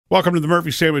Welcome to the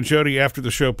Murphy, Sam, and Jody After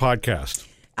the Show podcast.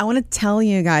 I want to tell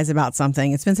you guys about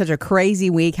something. It's been such a crazy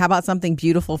week. How about something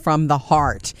beautiful from the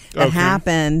heart that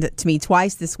happened to me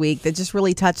twice this week that just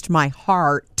really touched my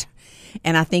heart?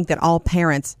 And I think that all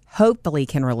parents hopefully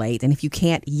can relate. And if you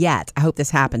can't yet, I hope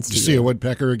this happens to you. Did you see a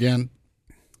woodpecker again?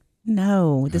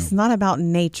 No, this is not about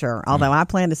nature, although I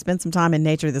plan to spend some time in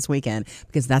nature this weekend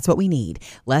because that's what we need.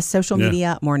 Less social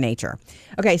media, more nature.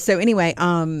 Okay, so anyway,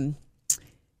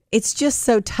 it's just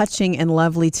so touching and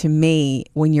lovely to me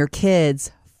when your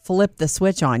kids flip the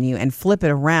switch on you and flip it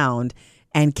around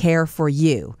and care for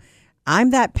you.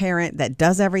 I'm that parent that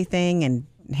does everything and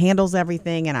handles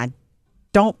everything, and I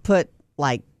don't put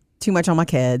like too much on my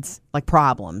kids, like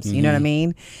problems. You know what I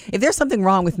mean? If there's something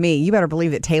wrong with me, you better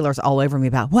believe that Taylor's all over me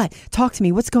about what? Talk to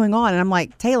me. What's going on? And I'm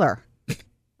like, Taylor.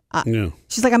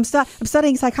 She's like, I'm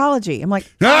studying psychology. I'm like,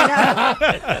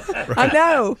 I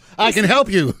know. I can help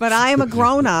you. But I am a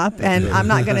grown up, and I'm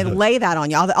not going to lay that on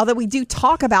you. Although we do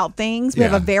talk about things, we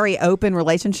have a very open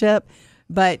relationship.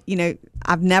 But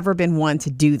I've never been one to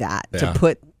do that, to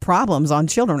put problems on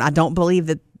children. I don't believe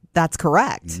that that's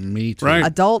correct. Me too. Right.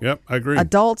 I agree.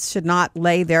 Adults should not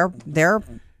lay their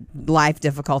life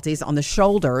difficulties on the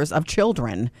shoulders of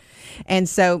children. And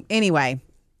so anyway.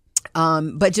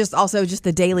 But just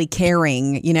the daily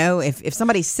caring, if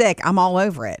somebody's sick, I'm all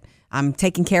over it. I'm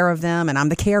taking care of them and I'm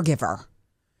the caregiver.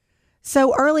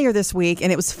 So earlier this week,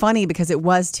 and it was funny because it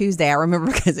was Tuesday. I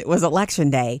remember because it was election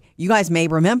day. You guys may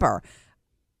remember,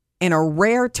 in a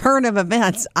rare turn of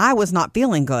events, I was not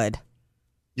feeling good.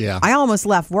 Yeah. I almost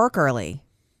left work early.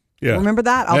 Yeah. Remember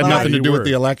that? It had nothing to do with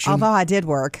the election. Although I did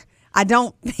work. I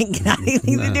don't think it had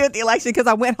anything to do with the election because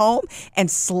I went home and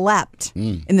slept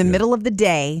in the middle of the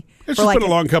day. It's just been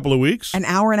a long couple of weeks. An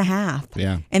hour and a half.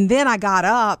 Yeah. And then I got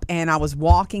up and I was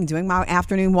walking, doing my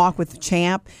afternoon walk with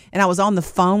Champ, and I was on the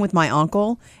phone with my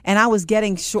uncle, and I was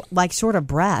getting short of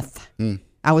breath.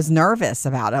 I was nervous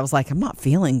about it. I was like, I'm not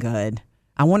feeling good.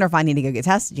 I wonder if I need to go get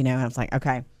tested, And I was like,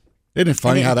 okay. Isn't it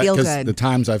funny how that, because good. the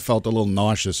times I've felt a little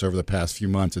nauseous over the past few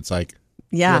months, it's like,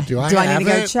 yeah. Do I need to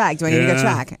go check? Do I need to go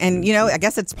check? And, I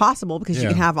guess it's possible because you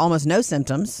can have almost no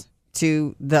symptoms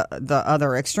to the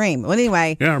other extreme. Well,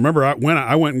 anyway. Yeah, I remember when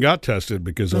I went and got tested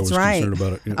because I was concerned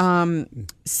about it. Yeah.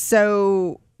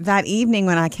 So that evening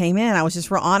when I came in, I was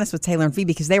just real honest with Taylor and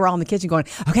Phoebe because they were all in the kitchen going,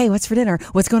 okay, what's for dinner?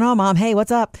 What's going on, Mom? Hey,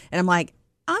 what's up? And I'm like,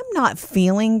 I'm not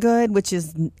feeling good,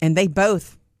 and they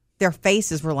both, their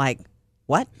faces were like,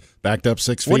 what? Backed up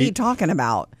 6 feet. What are you talking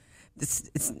about?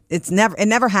 It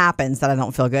never happens that I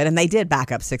don't feel good. And they did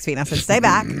back up 6 feet. And I said, stay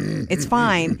back. It's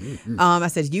fine. I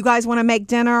said, you guys want to make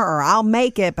dinner or I'll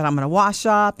make it, but I'm going to wash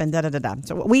up and da-da-da-da.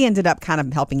 So we ended up kind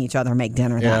of helping each other make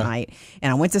dinner that night.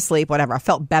 And I went to sleep, whatever. I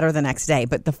felt better the next day.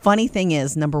 But the funny thing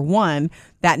is, number one,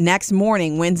 that next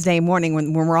morning, Wednesday morning,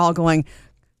 when we're all going,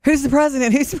 who's the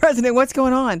president? Who's the president? What's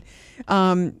going on?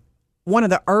 One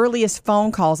of the earliest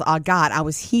phone calls I got, I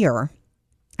was here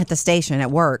at the station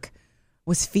at work,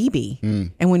 was Phoebe.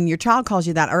 And when your child calls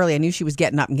you that early, I knew she was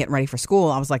getting up and getting ready for school.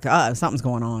 I was like, something's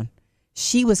going on.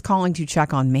 She was calling to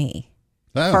check on me.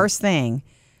 First thing.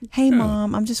 Hey,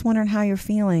 Mom, I'm just wondering how you're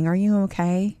feeling. Are you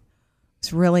okay?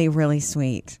 It's really, really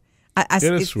sweet. It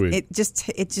is sweet. It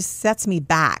just sets me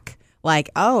back. Like,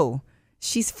 oh,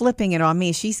 she's flipping it on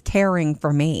me. She's caring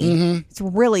for me. Mm-hmm. It's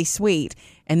really sweet.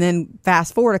 And then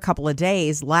fast forward a couple of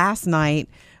days, last night,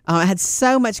 I had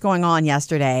so much going on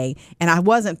yesterday, and I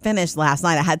wasn't finished last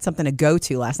night. I had something to go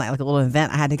to last night, like a little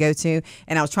event I had to go to,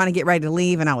 and I was trying to get ready to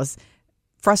leave, and I was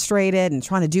frustrated and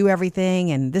trying to do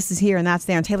everything, and this is here and that's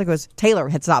there. And Taylor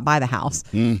had stopped by the house,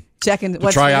 checking.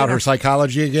 To try out her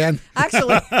psychology again?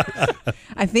 Actually,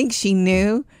 I think she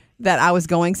knew that I was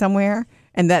going somewhere,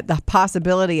 and that the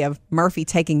possibility of Murphy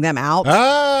taking them out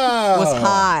was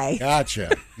high. Gotcha.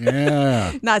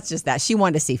 Yeah. Not just that. She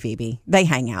wanted to see Phoebe. They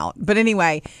hang out. But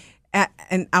anyway,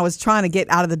 and I was trying to get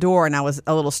out of the door, and I was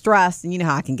a little stressed, and you know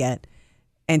how I can get.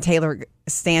 And Taylor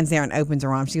stands there and opens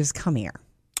her arms. She goes, come here.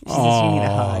 She says, you need a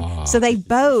hug. So they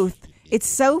both, it's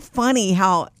so funny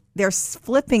how they're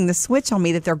flipping the switch on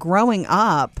me, that they're growing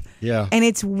up. Yeah. And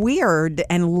it's weird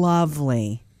and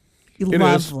lovely.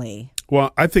 Lovely.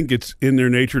 Well, I think it's in their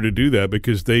nature to do that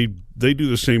because they do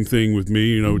the same thing with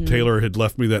me. Taylor had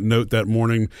left me that note that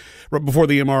morning right before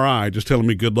the MRI, just telling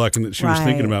me good luck and that she was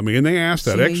thinking about me. And they asked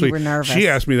that. Actually, she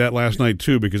asked me that last night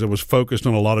too because I was focused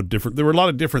on there were a lot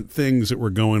of different things that were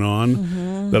going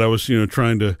on that I was,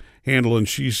 trying to handle. And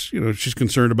she's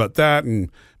concerned about that and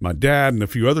my dad and a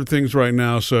few other things right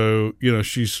now. So, they're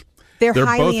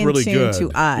highly both really in tune good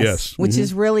to us, yes. which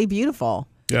is really beautiful.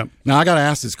 Yeah. Now, I got to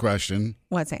ask this question.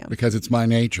 What, Sam? Because it's my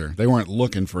nature. They weren't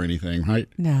looking for anything, right?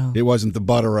 No. It wasn't the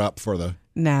butter up for the...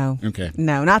 No. Okay.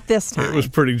 No, not this time. It was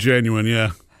pretty genuine,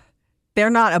 yeah. They're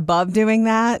not above doing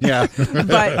that. Yeah.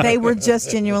 But they were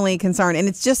just genuinely concerned. And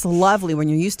it's just lovely when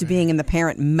you're used to being in the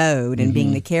parent mode and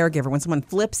being the caregiver, when someone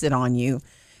flips it on you.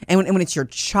 And when it's your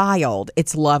child,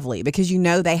 it's lovely because you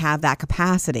know they have that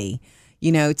capacity,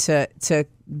 you know, to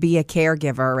be a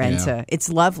caregiver and it's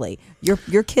lovely.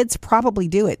 Your kids probably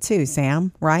do it too,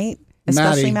 Sam, right?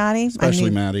 Especially Maddie.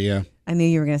 Especially Maddie, yeah. I knew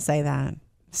you were going to say that.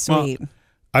 Sweet. Well,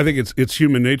 I think it's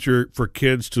human nature for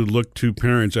kids to look to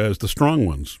parents as the strong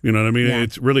ones. You know what I mean? Yeah.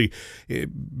 It's really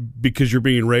because you're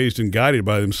being raised and guided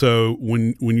by them. So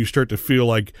when you start to feel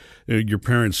like your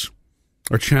parents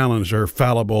are challenged or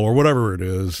fallible or whatever it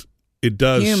is, it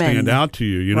does stand out to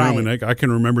you. You know, right. I mean, I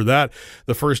can remember that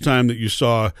the first time that you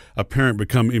saw a parent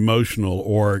become emotional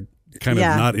or kind of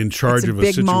not in charge of a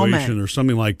situation moment. or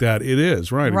something like that. It is,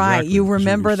 right. Right. Exactly. You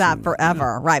remember that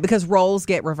forever. Right. Because roles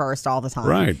get reversed all the time.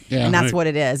 Right. Yeah. And that's what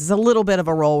it is. It's a little bit of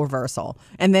a role reversal.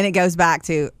 And then it goes back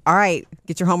to, all right,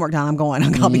 get your homework done. I'm going.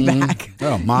 I'll be back.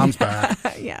 Oh, Mom's back.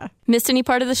 Yeah. Missed any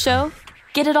part of the show?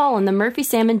 Get it all on the Murphy,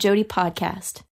 Sam, and Jody podcast.